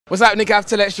What's happening,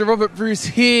 Capital XTRA? Robert Bruce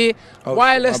here.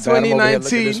 Wireless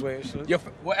 2019.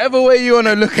 Whatever way you want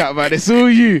to look at, man, it's all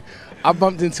you. I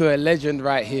bumped into a legend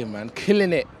right here, man.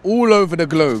 Killing it all over the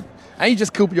globe. And you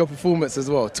just killed your performance as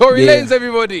well. Tory Lanez,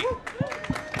 everybody.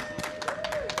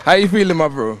 How you feeling, my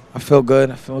bro? I feel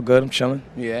good. I'm chilling.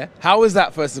 Yeah. How was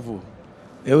that, first of all?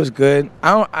 It was good.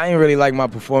 I ain't really like my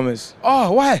performance.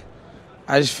 Oh, why?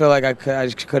 I just feel like I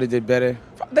just could have did better.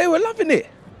 They were loving it.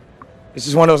 It's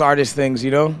just one of those artist things,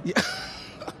 you know? Yeah.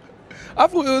 I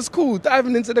thought it was cool,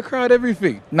 diving into the crowd,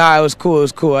 everything. Nah, it was cool. It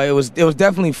was cool. It was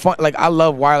definitely fun. Like, I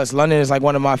love Wireless. London is like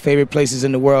one of my favorite places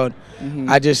in the world. I'm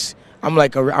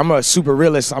a super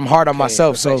realist. I'm hard on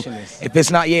myself. So if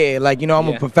it's not, I'm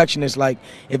a perfectionist. Like,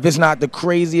 if it's not the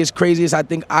craziest I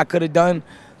think I could have done,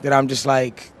 then I'm just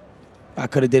like, I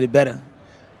could have did it better.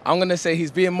 I'm gonna say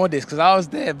he's being modest because I was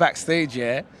there backstage.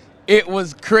 Yeah, it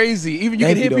was crazy. Even you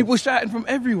could hear people shouting from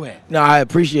everywhere. No, I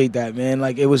appreciate that, man.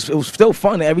 Like, it was still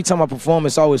fun. Every time I perform,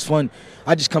 it's always fun.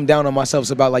 I just come down on myself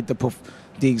about like the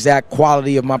exact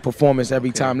quality of my performance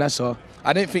every time. That's all.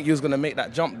 I didn't think you was gonna make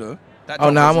that jump though. Oh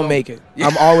no, I'm gonna make it. Yeah.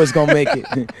 I'm always gonna make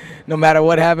it. No matter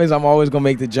what happens, I'm always gonna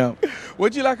make the jump.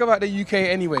 What do you like about the UK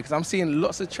anyway? Because I'm seeing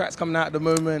lots of tracks coming out at the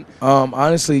moment.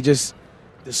 Honestly, just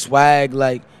the swag,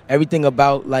 like everything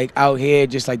about like out here,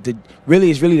 just like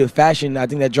it's really the fashion. I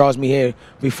think that draws me here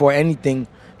before anything.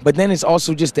 But then it's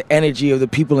also just the energy of the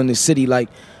people in the city. Like,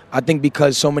 I think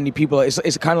because so many people, it's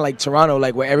kind of like Toronto,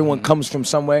 like where everyone comes from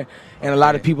somewhere, and a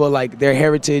lot of people, like, their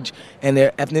heritage and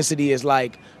their ethnicity is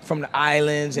like from the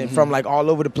islands and from like all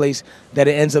over the place, that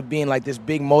it ends up being like this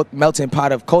big melting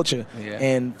pot of culture.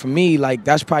 And for me, like,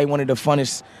 that's probably one of the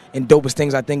funnest and dopest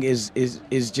things I think is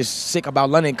just sick about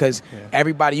London, because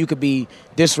everybody, you could be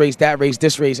this race, that race,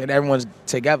 this race, and everyone's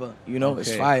together, you know?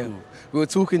 It's fire. Cool. We were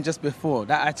talking just before,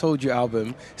 that I Told You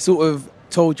album sort of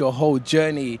told your whole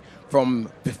journey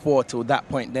from before till that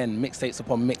point then, mixtapes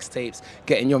upon mixtapes,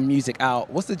 getting your music out.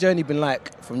 What's the journey been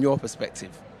like from your perspective?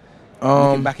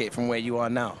 Looking back at it from where you are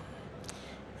now.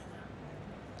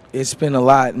 It's been a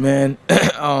lot, man.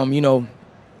 You know,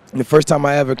 the first time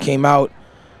I ever came out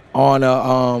on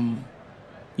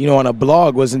a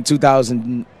blog was in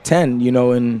 2010, you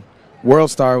know, and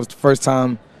World Star was the first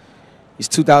time. It's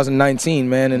 2019,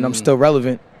 man, and I'm still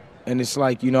relevant. And it's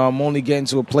like, you know, I'm only getting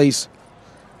to a place,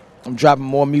 I'm dropping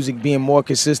more music, being more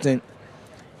consistent.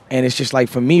 And it's just like,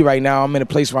 for me right now, I'm in a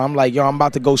place where I'm like, yo, I'm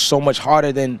about to go so much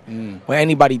harder than what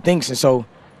anybody thinks. And so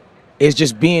it's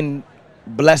just being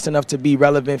blessed enough to be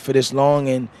relevant for this long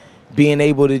and being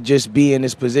able to just be in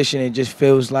this position. It just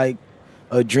feels like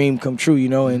a dream come true, you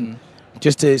know, and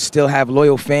just to still have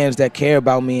loyal fans that care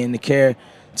about me and to care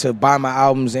to buy my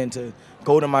albums and to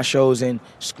go to my shows and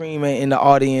scream in the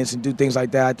audience and do things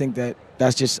like that. I think that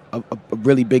that's just a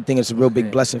really big thing. It's a real big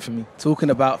blessing for me.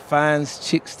 Talking about fans,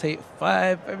 Chixtape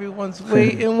 5, everyone's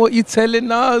waiting. What you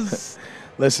telling us?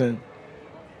 Listen,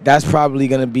 that's probably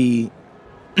going to be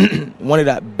one of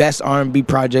the best R&B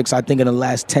projects, I think, in the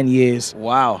last 10 years.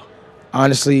 Wow.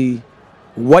 Honestly,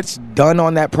 what's done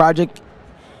on that project,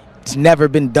 it's never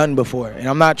been done before. And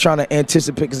I'm not trying to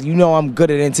anticipate, because you know I'm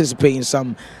good at anticipating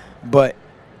something, but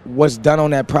what's done on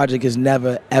that project has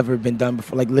never, ever been done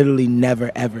before. Like, literally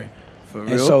never, ever. For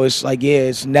real? And so it's like,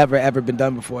 it's never, ever been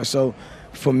done before. So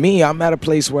for me, I'm at a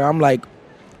place where I'm like,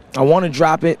 I want to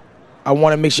drop it. I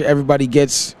want to make sure everybody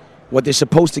gets what they're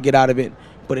supposed to get out of it,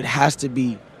 but it has to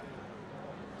be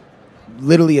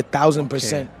literally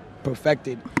 1,000%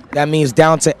 perfected. That means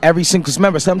down to every single, because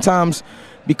remember, sometimes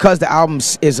because the album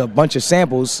is a bunch of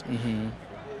samples,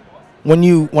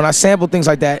 when I sample things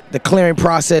like that, the clearing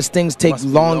process, things take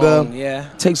longer.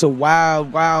 Takes a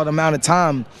wild amount of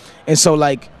time. And so,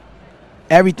 like,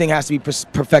 everything has to be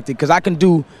perfected, because I can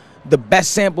do the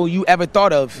best sample you ever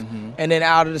thought of, and then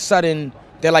out of the sudden,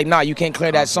 they're like, nah, you can't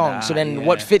clear that song. So then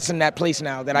what fits in that place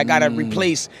now that I got to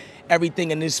replace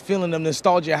everything, and this feeling of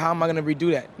nostalgia, how am I going to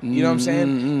redo that? You know what I'm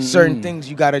saying? Certain things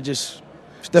you got to just,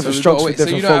 different strokes for different folks.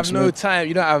 So you don't have no time,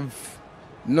 you don't have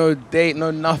no date,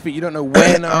 no nothing, you don't know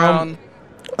when around?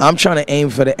 I'm trying to aim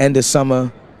for the end of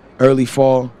summer, early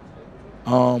fall.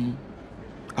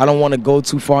 I don't want to go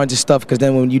too far into stuff, because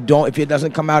then if it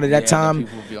doesn't come out at that time,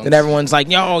 then everyone's like,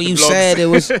 yo, you said it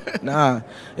was. Nah,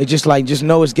 it's just like, just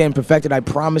know it's getting perfected. I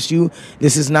promise you,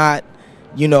 this is not,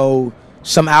 you know,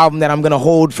 some album that I'm going to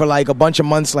hold for like a bunch of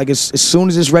months. Like, as soon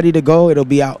as it's ready to go, it'll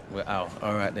be out. We're out.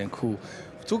 All right, then, cool.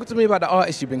 Talk to me about the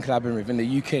artists you've been collaborating with in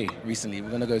the UK recently. We're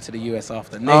going to go to the US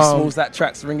after. Nate Smalls, that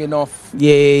track's ringing off.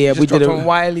 Yeah. We did one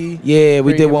Wiley. Yeah,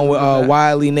 we did one with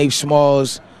Wiley, Nate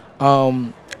Smalls.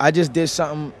 I just did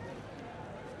something.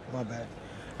 My bad.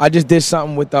 I just did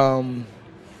something with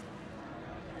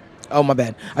Oh my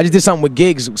bad. I just did something with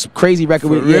Gigs. Some crazy record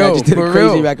with. Real, yeah, I just did a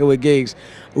crazy real. record with Gigs.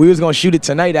 We was gonna shoot it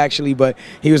tonight actually, but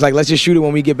he was like, let's just shoot it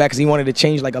when we get back, because he wanted to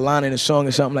change like a line in the song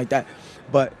or something like that.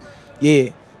 But yeah,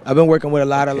 I've been working with a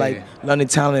lot of like London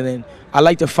talent, and I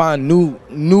like to find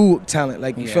new talent.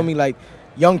 Like you feel me, like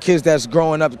young kids that's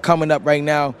growing up, coming up right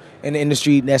now in the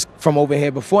industry that's from over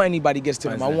here before anybody gets to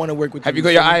them. I want to work with. Have you got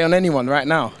your eye on anyone right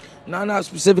now? No, not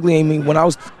specifically. I mean, when I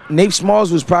was Nate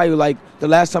Smalls was probably like the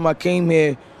last time I came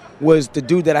here was the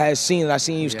dude that I had seen, and I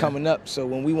seen he was coming up. So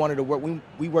when we wanted to work,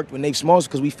 we worked with Nate Smalls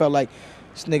because we felt like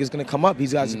this nigga's gonna come up.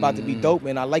 He's about to be dope,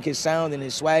 and I like his sound and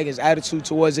his swag, his attitude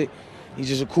towards it. He's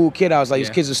just a cool kid. I was like, this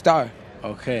kid's a star.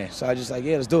 Okay. So I just like,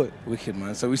 let's do it. Wicked,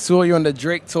 man. So we saw you on the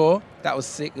Drake tour. That was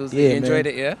sick. It was, you enjoyed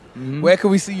it, yeah? Where can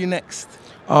we see you next?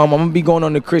 I'm gonna be going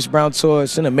on the Chris Brown tour.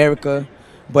 It's in America,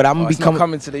 but I'm gonna be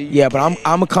coming to the UK. Yeah, but I'm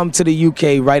gonna come to the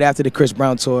UK right after the Chris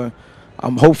Brown tour.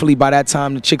 Hopefully by that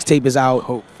time the Chixtape is out.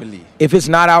 Hopefully. If it's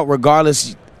not out,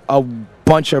 regardless, a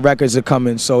bunch of records are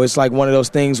coming. So it's like one of those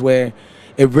things where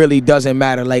it really doesn't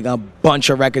matter. Like a bunch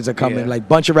of records are coming. Like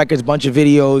bunch of records, bunch of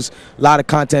videos, a lot of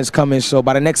content's coming. So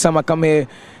by the next time I come here,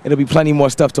 it'll be plenty more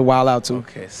stuff to wild out to.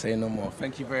 Okay, say no more.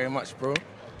 Thank you very much, bro.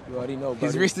 You already know, buddy.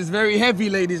 His wrist is very heavy,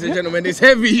 ladies and gentlemen. It's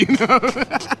heavy, you know.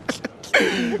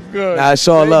 Nah, it's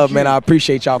all love, man. I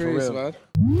appreciate y'all for real.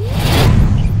 Man.